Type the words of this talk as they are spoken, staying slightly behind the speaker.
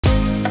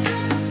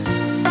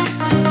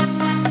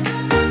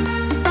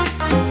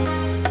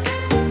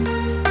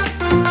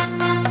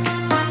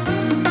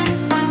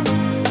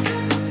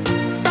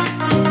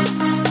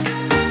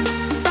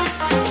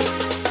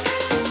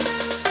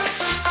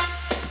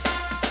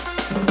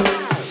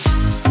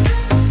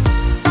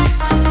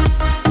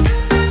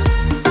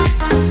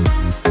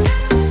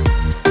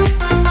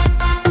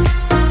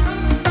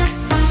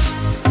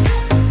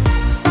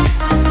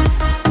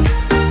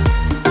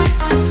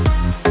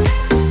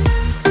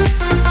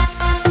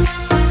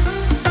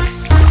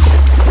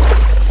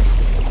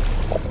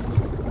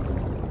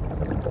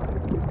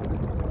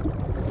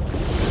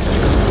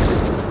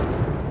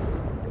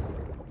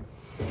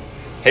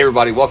Hey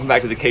everybody, welcome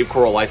back to the Cape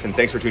Coral Life and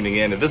thanks for tuning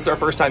in. If this is our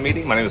first time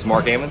meeting, my name is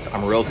Marc Ammons.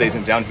 I'm a real estate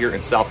agent down here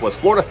in Southwest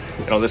Florida.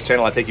 And on this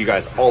channel, I take you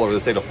guys all over the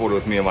state of Florida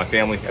with me and my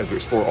family as we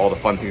explore all the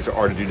fun things there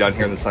are to do down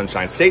here in the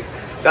Sunshine State.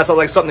 If that sounds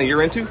like something that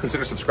you're into,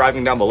 consider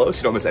subscribing down below so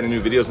you don't miss any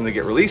new videos when they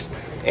get released.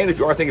 And if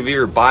you are thinking of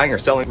either buying or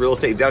selling real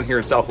estate down here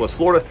in Southwest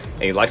Florida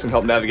and you'd like some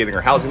help navigating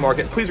our housing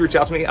market, please reach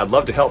out to me. I'd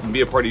love to help and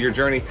be a part of your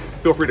journey.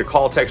 Feel free to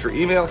call, text, or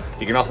email.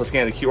 You can also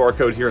scan the QR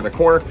code here in the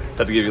corner.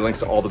 That'll give you links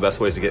to all the best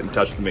ways to get in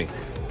touch with me.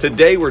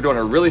 Today, we're doing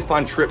a really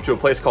fun trip to a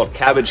place called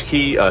Cabbage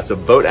Key. It's a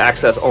boat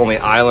access only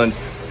island.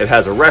 It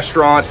has a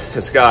restaurant.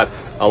 It's got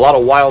a lot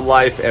of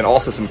wildlife and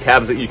also some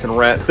cabs that you can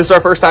rent. This is our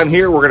first time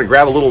here. We're gonna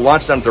grab a little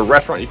lunch down at the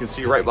restaurant you can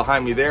see right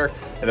behind me there.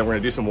 And then we're gonna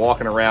do some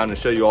walking around and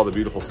show you all the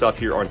beautiful stuff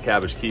here on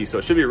Cabbage Key. So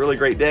it should be a really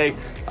great day.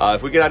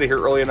 If we get out of here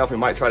early enough, we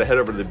might try to head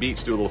over to the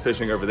beach, do a little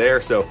fishing over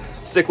there. So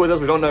stick with us.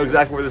 We don't know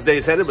exactly where this day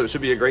is headed, but it should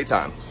be a great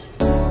time.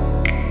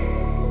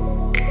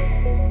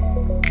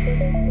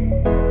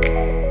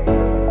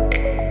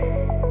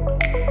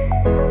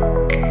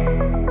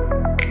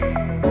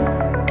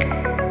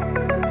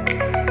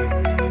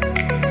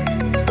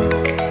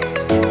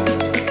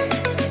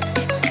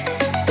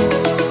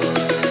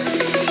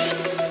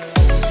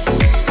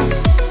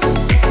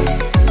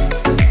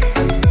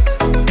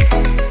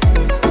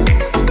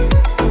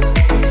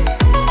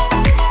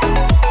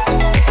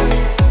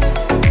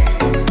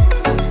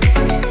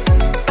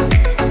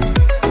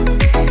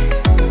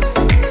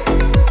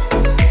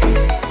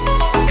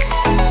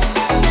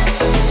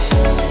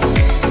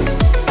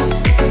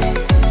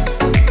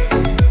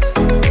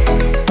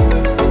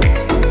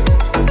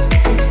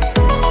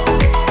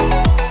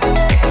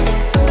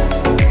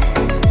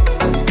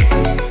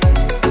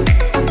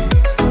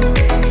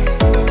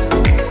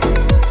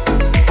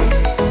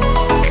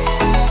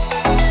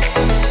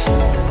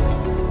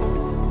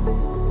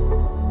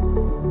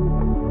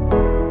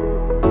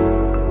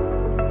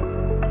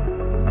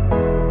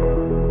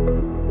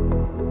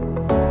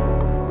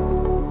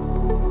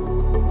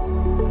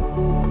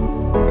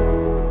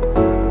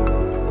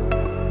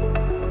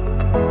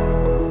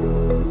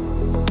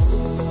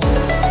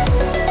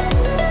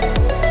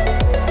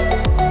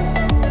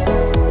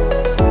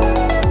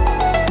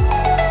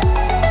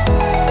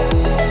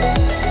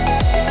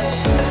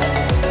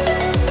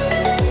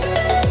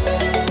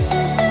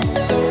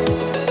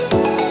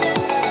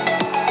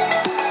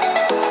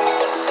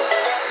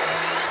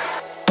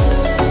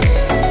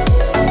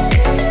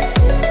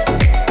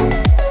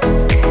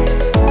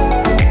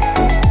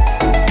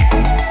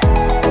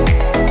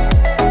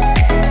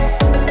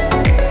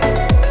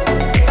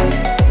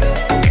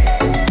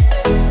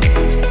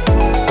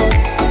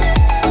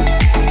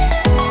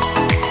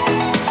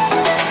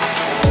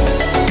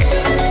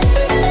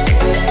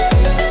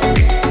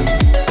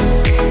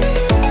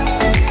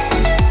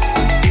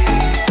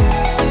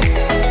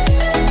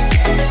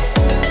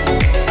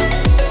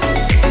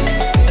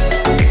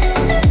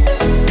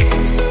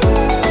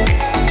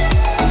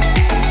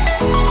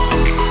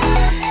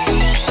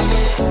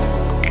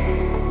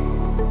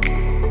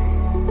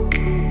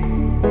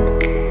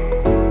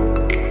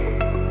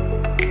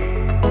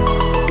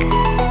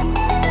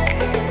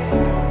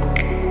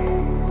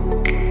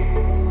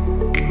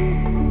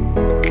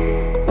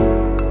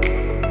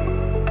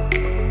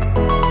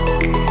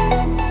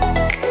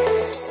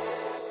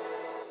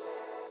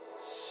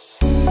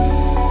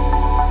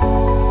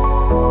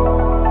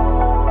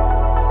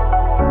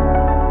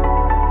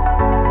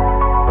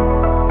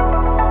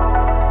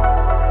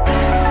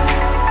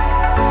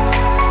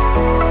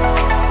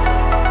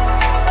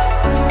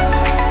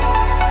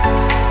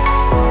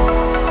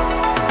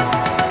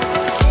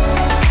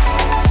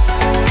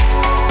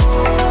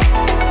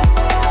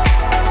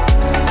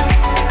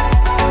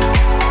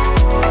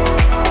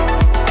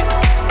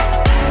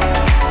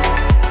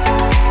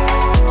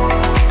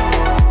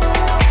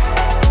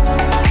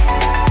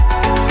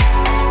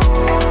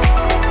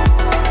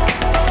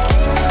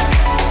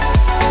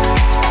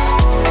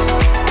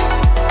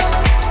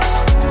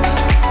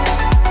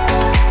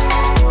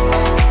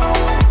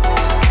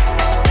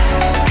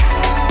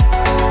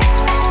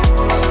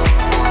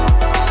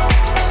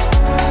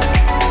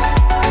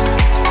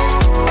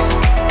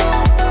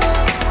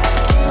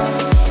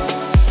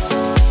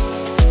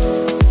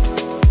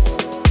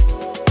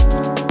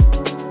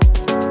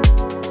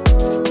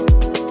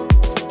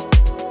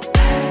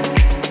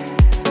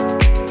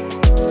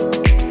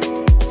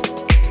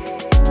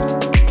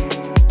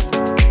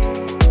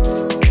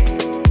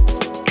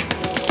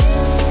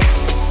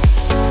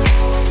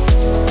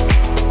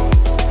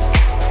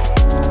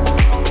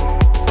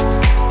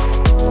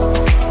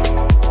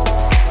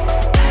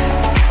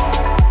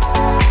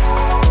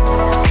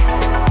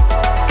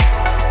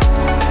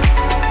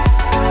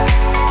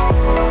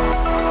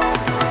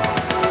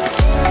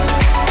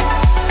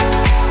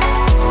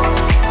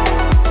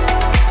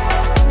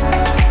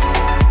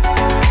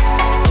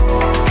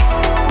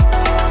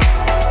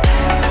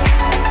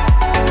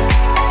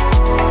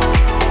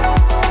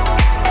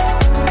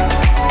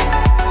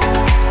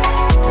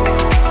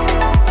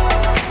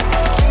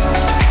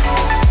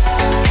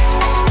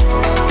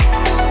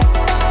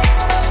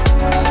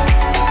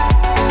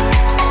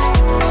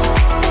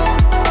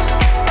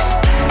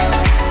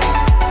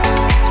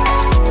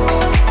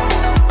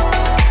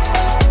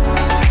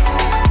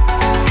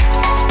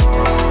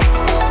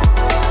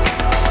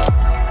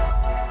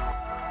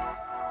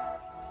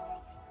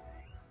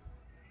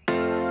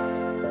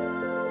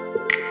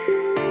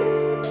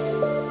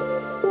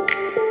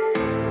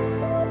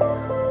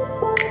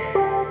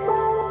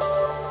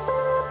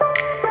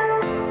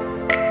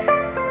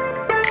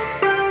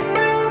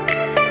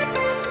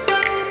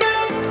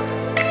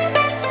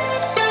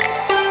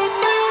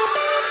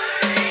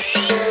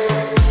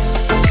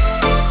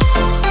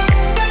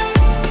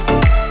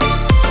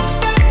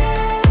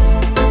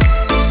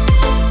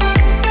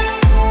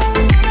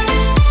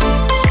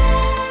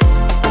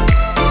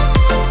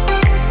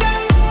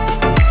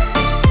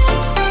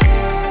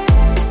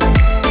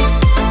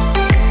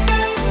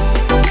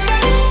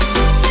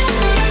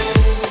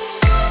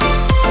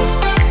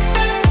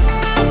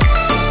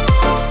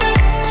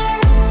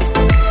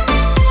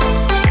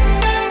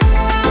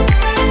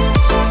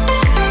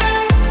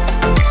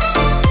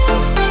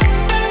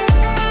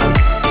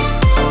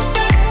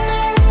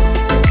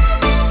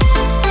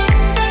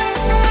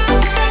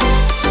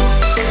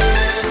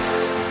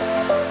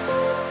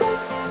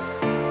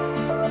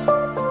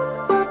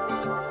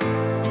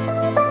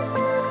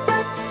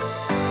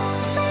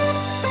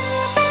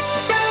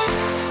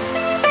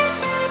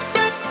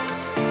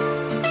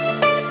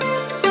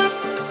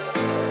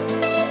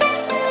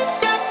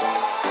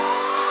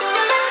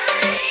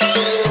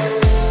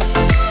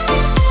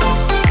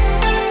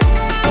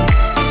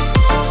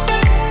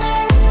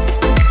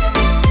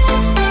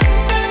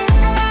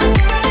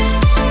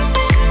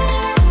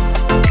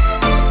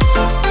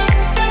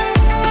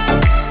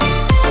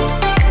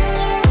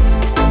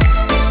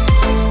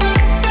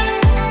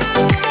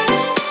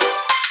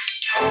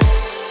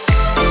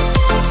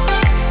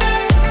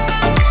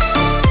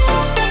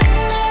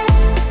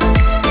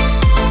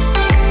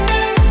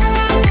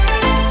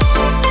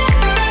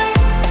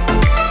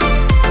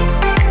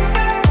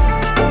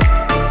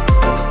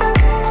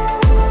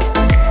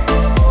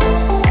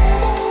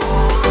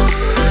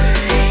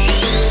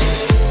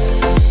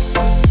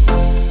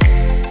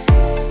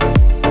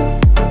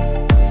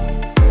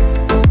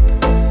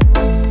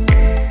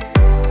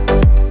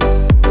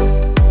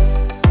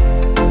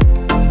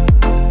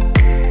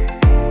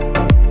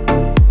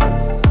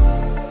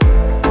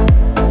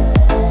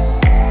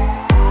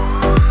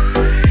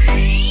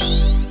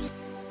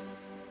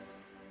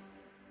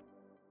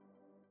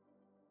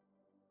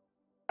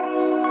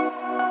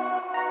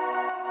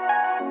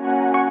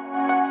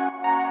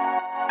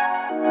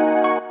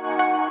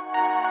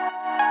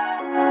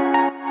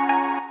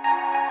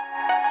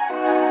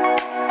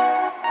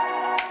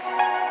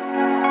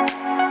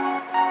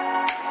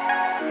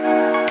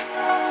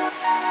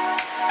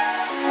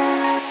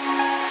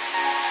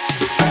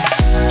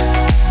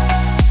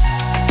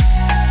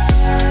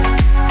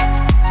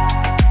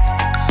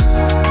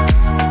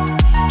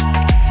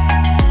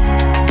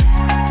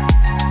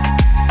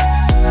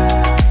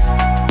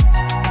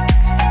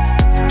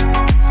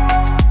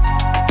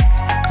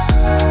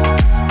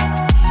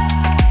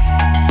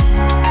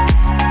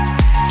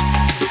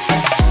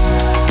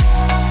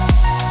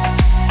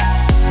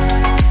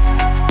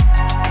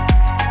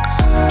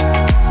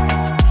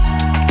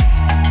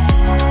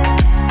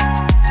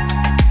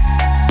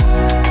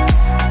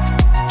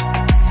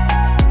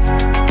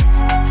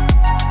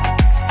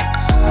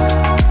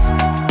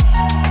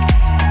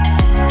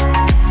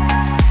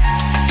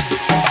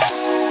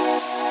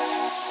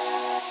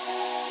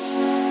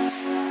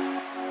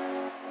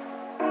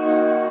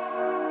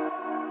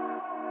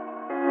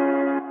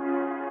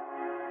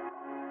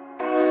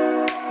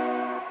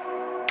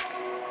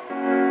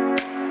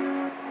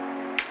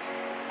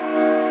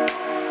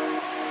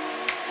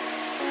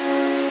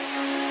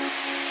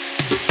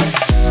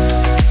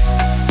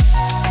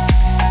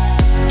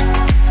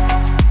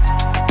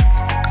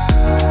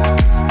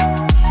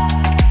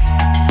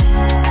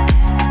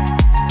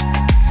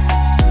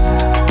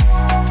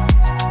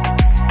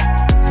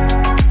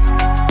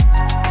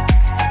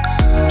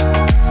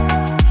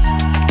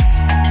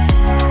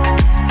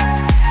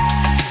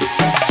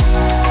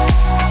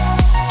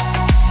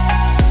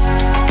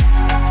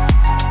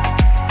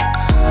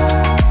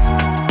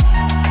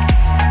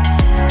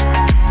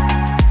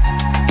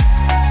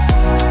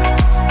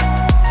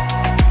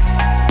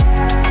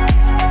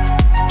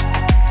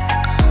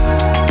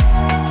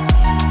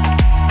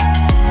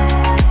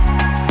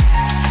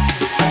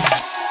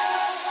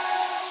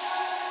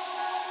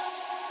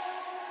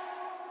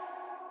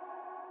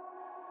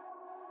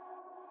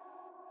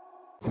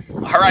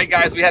 right,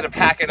 guys, we had to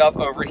pack it up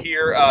over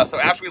here. So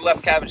after we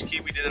left Cabbage Key,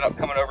 we did end up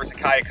coming over to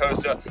Caia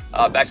Costa,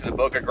 back to the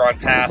Boca Grande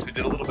Pass. We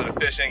did a little bit of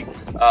fishing,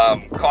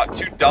 caught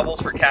 2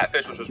 doubles for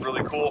catfish, which was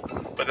really cool.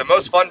 But the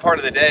most fun part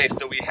of the day,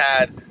 so we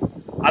had,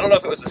 I don't know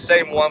if it was the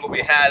same one, but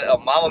we had a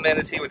mama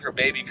manatee with her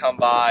baby come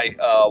by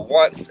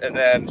once, and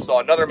then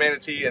saw another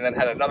manatee, and then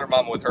had another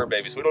mama with her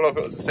baby. So we don't know if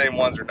it was the same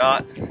ones or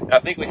not. And I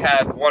think we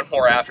had one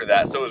more after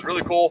that. So it was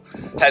really cool.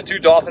 Had 2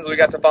 dolphins we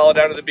got to follow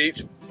down to the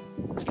beach.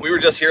 We were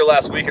just here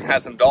last week and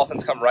had some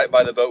dolphins come right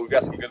by the boat. We've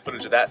got some good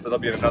footage of that, so that'll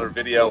be in another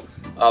video.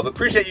 But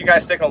appreciate you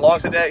guys sticking along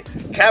today.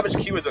 Cabbage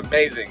Key was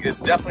amazing. It's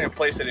definitely a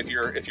place that if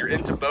you're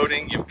into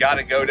boating, you've got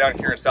to go down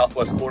here in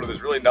Southwest Florida.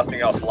 There's really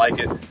nothing else like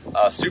it.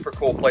 Super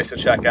cool place to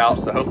check out.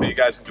 So hopefully you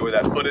guys enjoy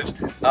that footage.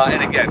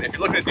 And again, if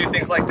you're looking to do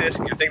things like this,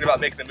 and you're thinking about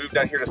making the move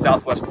down here to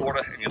Southwest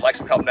Florida, and you'd like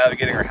some help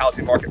navigating our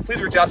housing market,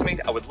 please reach out to me.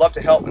 I would love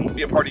to help and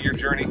be a part of your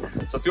journey.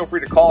 So feel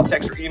free to call,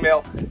 text, or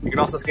email. You can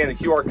also scan the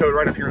QR code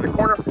right up here in the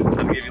corner.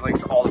 That'll give you links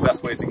to all the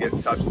best ways to get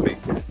in touch with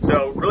me.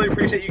 So really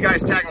appreciate you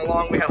guys tagging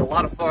along. We had a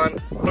lot of fun.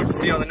 Hope to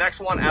see you on the next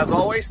one. As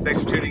always,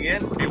 thanks for tuning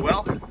in. Be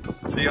well.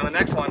 See you on the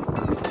next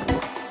one.